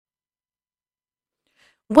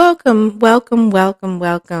Welcome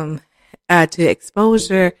to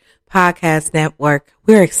Exposure Podcast Network.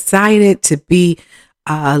 We're excited to be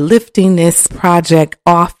lifting this project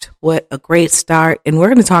off with a great start. And we're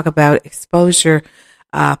going to talk about Exposure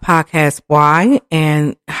Podcast Why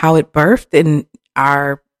and how it birthed and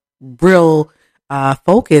our real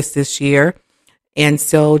focus this year. And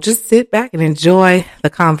so just sit back and enjoy the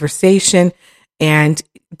conversation. And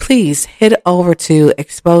please head over to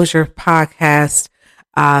Exposure Podcast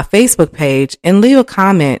Facebook page and leave a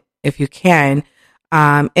comment if you can.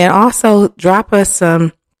 And also drop us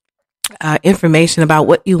some information about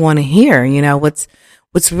what you want to hear, what's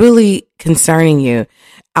really concerning you.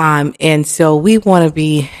 And so we want to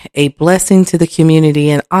be a blessing to the community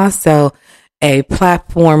and also a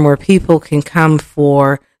platform where people can come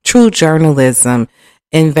for true journalism,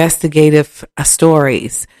 investigative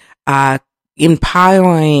stories,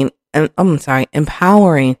 empowering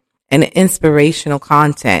and inspirational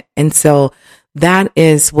content. And so that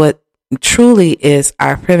is what truly is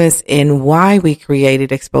our premise in why we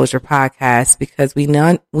created Exposure Podcast, because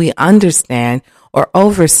we understand or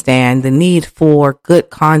overstand the need for good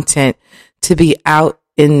content to be out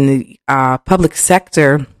in the public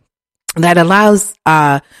sector that allows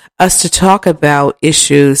us to talk about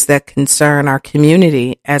issues that concern our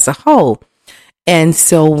community as a whole. And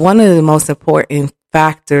so one of the most important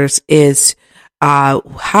factors is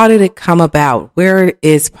how did it come about? Where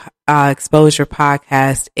is Exposure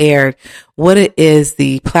Podcast aired? What it is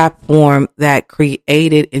the platform that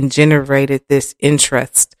created and generated this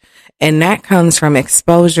interest? And that comes from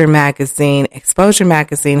Exposure Magazine. Exposure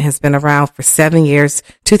Magazine has been around for 7 years.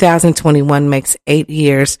 2021 makes 8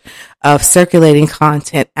 years of circulating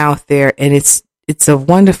content out there. And it's a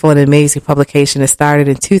wonderful and amazing publication. It started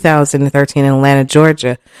in 2013 in Atlanta,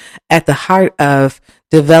 Georgia, at the heart of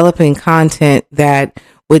developing content that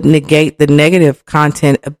would negate the negative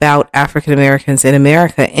content about African Americans in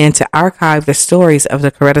America and to archive the stories of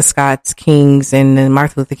the Coretta Scott Kings and the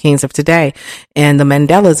Martin Luther Kings of today and the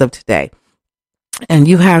Mandelas of today. And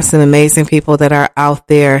you have some amazing people that are out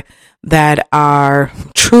there that are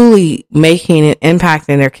truly making an impact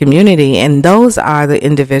in their community. And those are the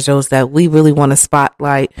individuals that we really want to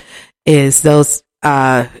spotlight, is those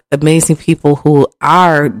amazing people who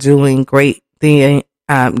are doing great things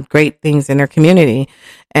in their community.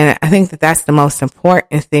 And I think that that's the most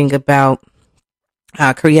important thing about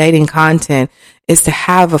creating content, is to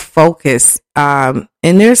have a focus. And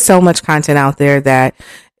there's so much content out there that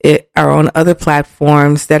are on other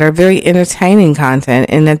platforms that are very entertaining content,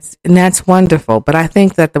 and that's wonderful. But I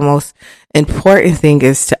think that the most important thing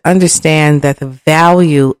is to understand that the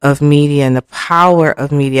value of media and the power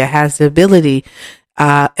of media has the ability,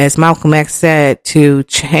 as Malcolm X said, to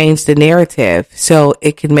change the narrative so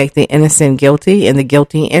it can make the innocent guilty and the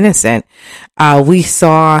guilty innocent. We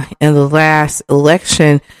saw in the last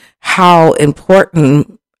election how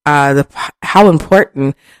important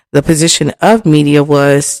the position of media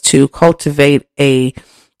was to cultivate a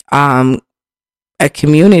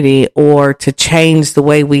community, or to change the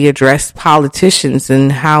way we address politicians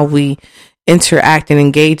and how we interact and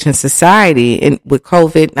engage in society. And with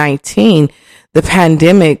COVID-19, the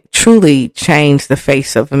pandemic truly changed the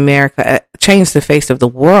face of America, changed the face of the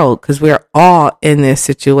world, because we're all in this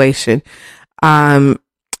situation. And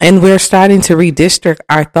we're starting to redistrict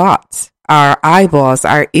our thoughts, our eyeballs,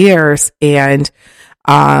 our ears, and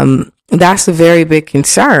that's a very big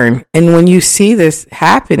concern. And when you see this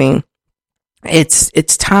happening,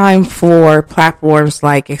 it's time for platforms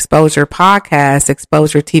like Exposure Podcast,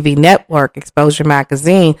 Exposure TV Network, Exposure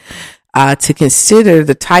Magazine, to consider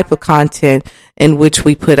the type of content in which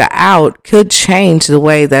we put out could change the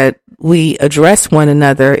way that we address one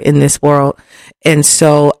another in this world. And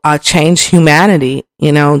so, change humanity.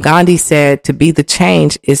 Gandhi said to be the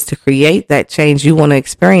change is to create that change you want to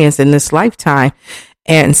experience in this lifetime.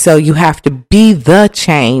 And so you have to be the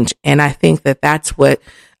change. And I think that that's what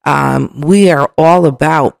we are all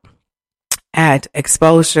about at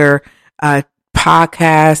Exposure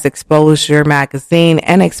Podcast, Exposure Magazine,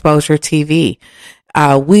 and Exposure TV.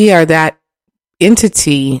 We are that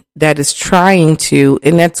entity that is trying to,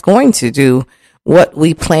 and that's going to do what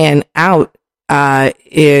we plan out,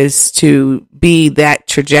 is to be that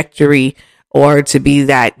trajectory, or to be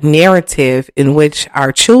that narrative in which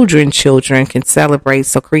our children can celebrate.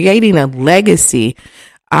 So creating a legacy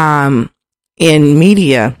in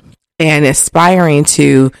media and aspiring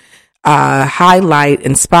to highlight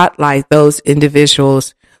and spotlight those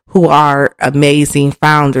individuals who are amazing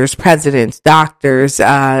founders, presidents, doctors,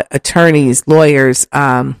 attorneys, lawyers,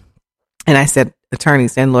 and I said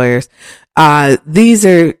attorneys and lawyers. These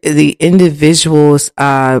are the individuals,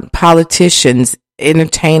 politicians,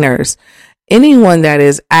 entertainers, anyone that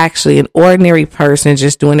is actually an ordinary person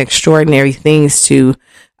just doing extraordinary things to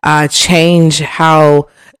change how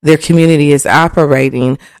their community is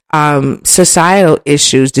operating, societal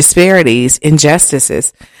issues, disparities,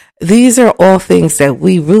 injustices. These are all things that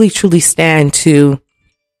we really truly stand to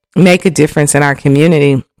make a difference in our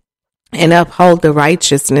community and uphold the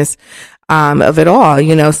righteousness of it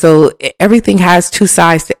all, so everything has two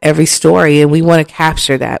sides to every story, and we want to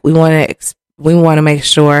capture that. We want to make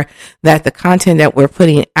sure that the content that we're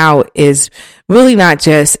putting out is really not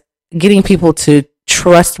just getting people to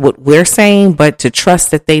trust what we're saying, but to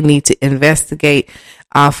trust that they need to investigate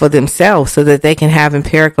for themselves so that they can have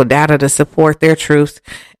empirical data to support their truth,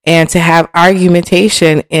 and to have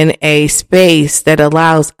argumentation in a space that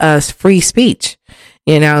allows us free speech,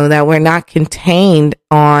 that we're not contained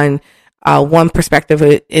on one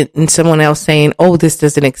perspective and someone else saying, oh, this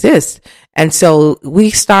doesn't exist. And so we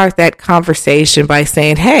start that conversation by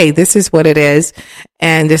saying, hey, this is what it is,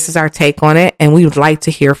 and this is our take on it, and we would like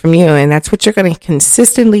to hear from you. And that's what you're going to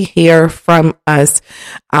consistently hear from us.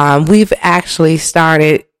 We've actually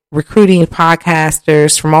started recruiting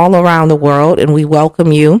podcasters from all around the world, and we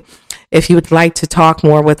welcome you. If you would like to talk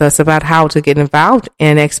more with us about how to get involved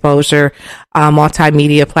in exposure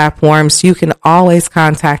multimedia platforms, you can always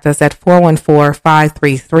contact us at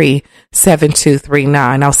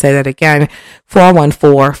 414-533-7239. I'll say that again,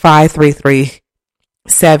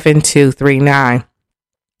 414-533-7239.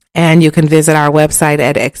 And you can visit our website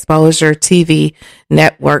at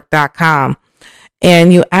exposuretvnetwork.com.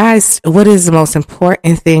 And you asked, what is the most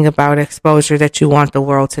important thing about exposure that you want the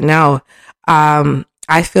world to know?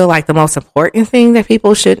 I feel like the most important thing that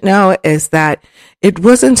people should know is that it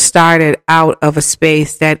wasn't started out of a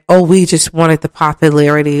space that, oh, we just wanted the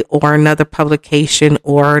popularity or another publication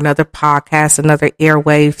or another podcast, another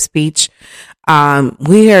airwave speech.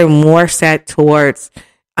 We are more set towards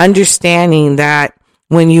understanding that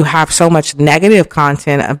when you have so much negative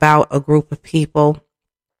content about a group of people,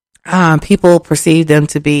 people perceive them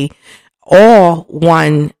to be all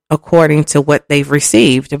one according to what they've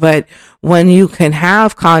received. But when you can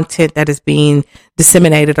have content that is being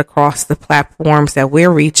disseminated across the platforms that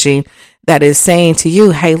we're reaching, that is saying to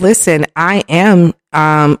you, hey, listen, I am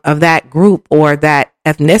of that group or that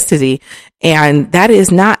ethnicity, and that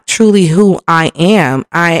is not truly who I am.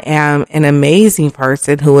 I am an amazing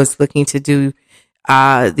person who is looking to do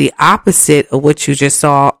the opposite of what you just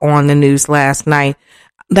saw on the news last night.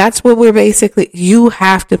 That's what we're basically, you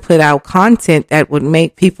have to put out content that would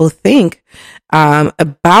make people think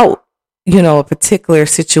about, a particular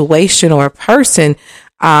situation or a person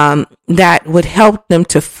that would help them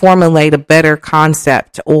to formulate a better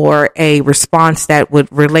concept or a response that would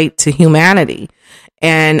relate to humanity.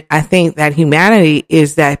 And I think that humanity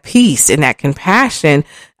is that peace and that compassion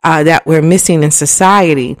that we're missing in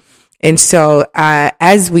society. And so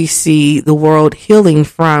as we see the world healing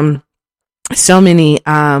from so many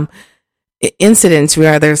incidents,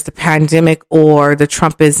 whether it's the pandemic or the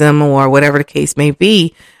Trumpism or whatever the case may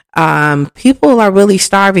be, people are really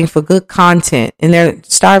starving for good content, and they're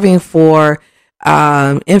starving for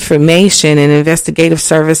information and investigative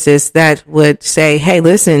services that would say, hey,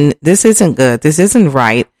 listen, this isn't good, this isn't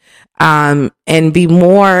right, and be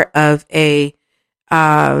more of a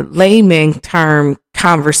layman term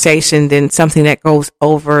conversation than something that goes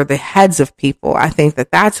over the heads of people. I think that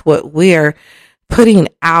that's what we're putting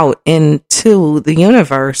out into the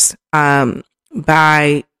universe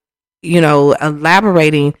by,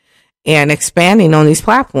 elaborating and expanding on these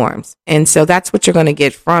platforms. And so that's what you're going to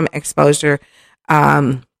get from exposure.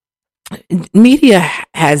 Media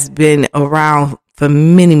has been around for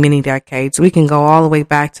many, many decades. We can go all the way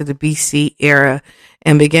back to the BC era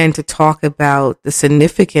and begin to talk about the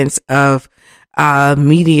significance of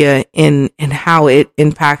media and how it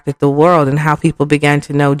impacted the world and how people began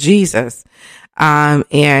to know Jesus.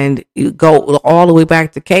 And you go all the way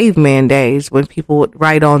back to caveman days when people would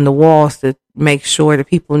write on the walls to make sure that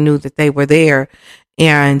people knew that they were there.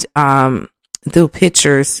 And through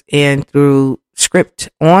pictures and through script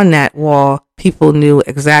on that wall, people knew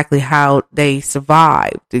exactly how they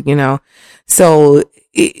survived, So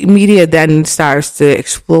media then starts to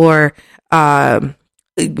explore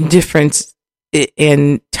difference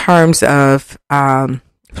in terms of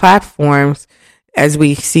platforms, as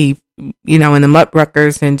we see, in the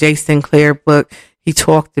Muttruckers and Jay Sinclair book. He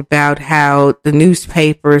talked about how the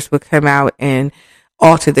newspapers would come out and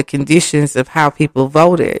alter the conditions of how people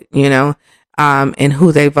voted, and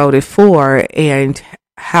who they voted for and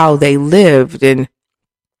how they lived and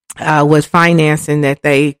what financing that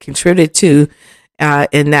they contributed to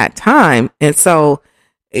in that time. And so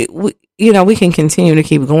we can continue to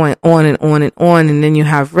keep going on and on and on. And then you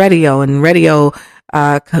have radio, and radio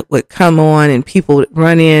would come on, and people would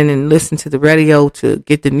run in and listen to the radio to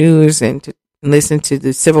get the news and to listen to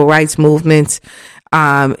the civil rights movements,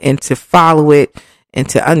 and to follow it and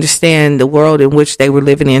to understand the world in which they were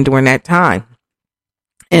living in during that time.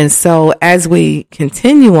 And so as we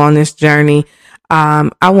continue on this journey,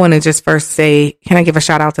 I want to just first say, can I give a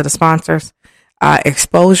shout out to the sponsors?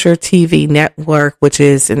 Exposure TV Network, which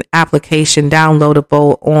is an application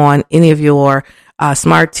downloadable on any of your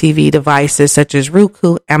smart TV devices such as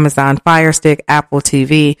Roku, Amazon Fire Stick, Apple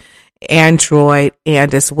TV, Android,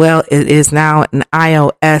 and as well, it is now an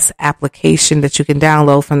iOS application that you can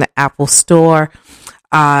download from the Apple Store.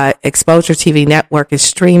 Exposure TV Network is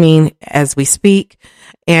streaming as we speak,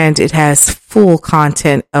 and it has full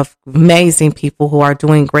content of amazing people who are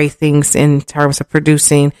doing great things in terms of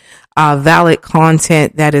producing valid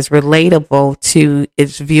content that is relatable to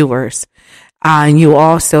its viewers. And you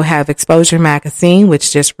also have Exposure Magazine,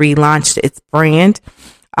 which just relaunched its brand,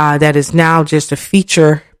 that is now just a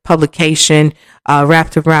feature publication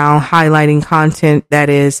wrapped around highlighting content that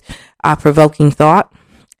is provoking thought.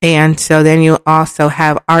 And so then you also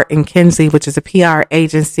have Art and Kinsley, which is a PR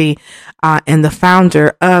agency, and the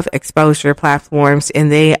founder of Exposure Platforms.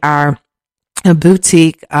 And they are a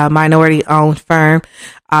boutique, minority owned firm,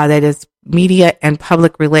 that is media and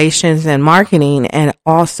public relations and marketing, and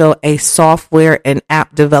also a software and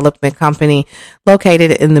app development company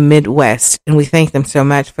located in the Midwest. And we thank them so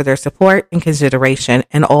much for their support and consideration,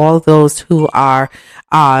 and all those who are,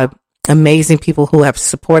 amazing people who have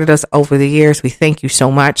supported us over the years. We thank you so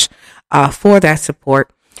much for that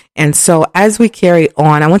support. And so as we carry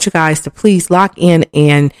on, I want you guys to please lock in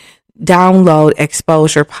and download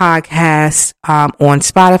Exposure Podcast on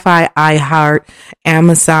Spotify, iHeart,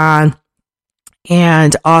 Amazon,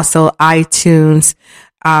 and also iTunes.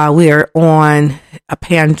 We are on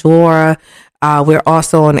Pandora. We're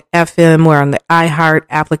also on FM. We're on the iHeart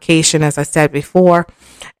application, as I said before.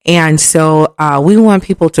 And so we want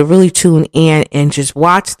people to really tune in and just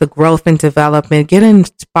watch the growth and development, get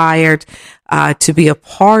inspired to be a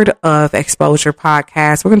part of Exposure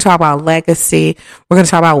Podcast. We're going to talk about legacy. We're going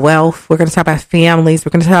to talk about wealth. We're going to talk about families.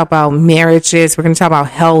 We're going to talk about marriages. We're going to talk about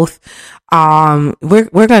health. We're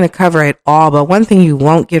going to cover it all. But one thing you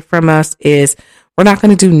won't get from us is we're not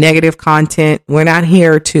going to do negative content. We're not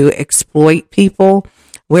here to exploit people.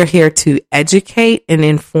 We're here to educate and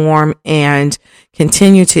inform and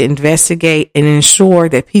continue to investigate and ensure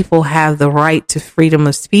that people have the right to freedom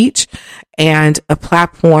of speech and a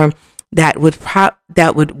platform that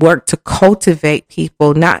would work to cultivate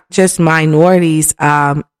people, not just minorities,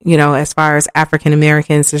 as far as African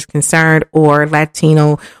Americans is concerned, or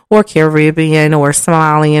Latino or Caribbean or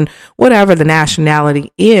Somalian, whatever the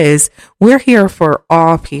nationality is. We're here for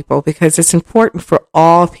all people because it's important for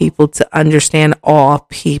all people to understand all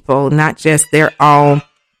people, not just their own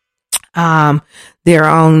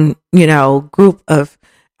group of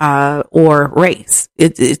or race.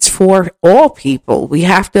 It's for all people. We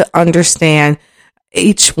have to understand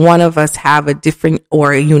each one of us have a different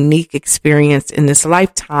or a unique experience in this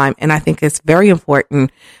lifetime. And I think it's very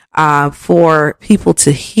important for people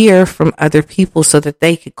to hear from other people so that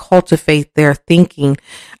they could cultivate their thinking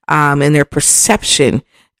and their perception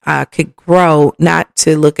could grow, not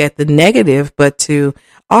to look at the negative, but to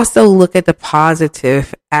also look at the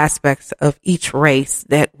positive aspects of each race,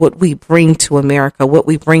 that what we bring to America, what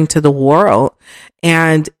we bring to the world.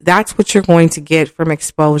 And that's what you're going to get from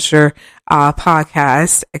Exposure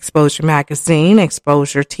Podcast, Exposure Magazine,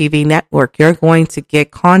 Exposure TV Network. You're going to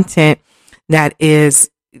get content that is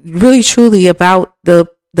really truly about the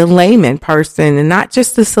layman person, and not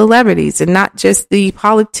just the celebrities and not just the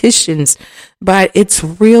politicians, but it's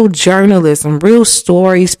real journalism, real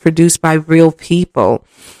stories produced by real people.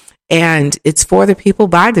 And it's for the people,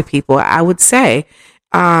 by the people. I would say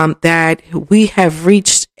that we have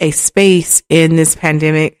reached a space in this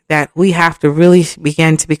pandemic that we have to really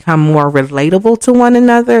begin to become more relatable to one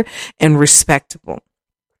another and respectable.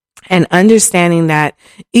 And understanding that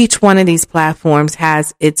each one of these platforms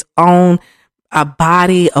has its own a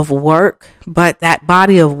body of work, but that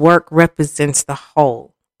body of work represents the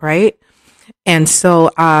whole, right? And so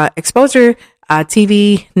Exposure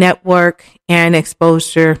TV Network and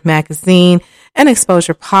Exposure Magazine and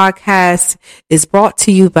Exposure Podcast is brought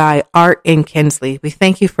to you by Art and Kinsley. We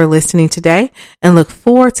thank you for listening today and look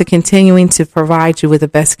forward to continuing to provide you with the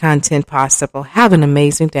best content possible. Have an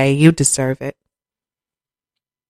amazing day. You deserve it.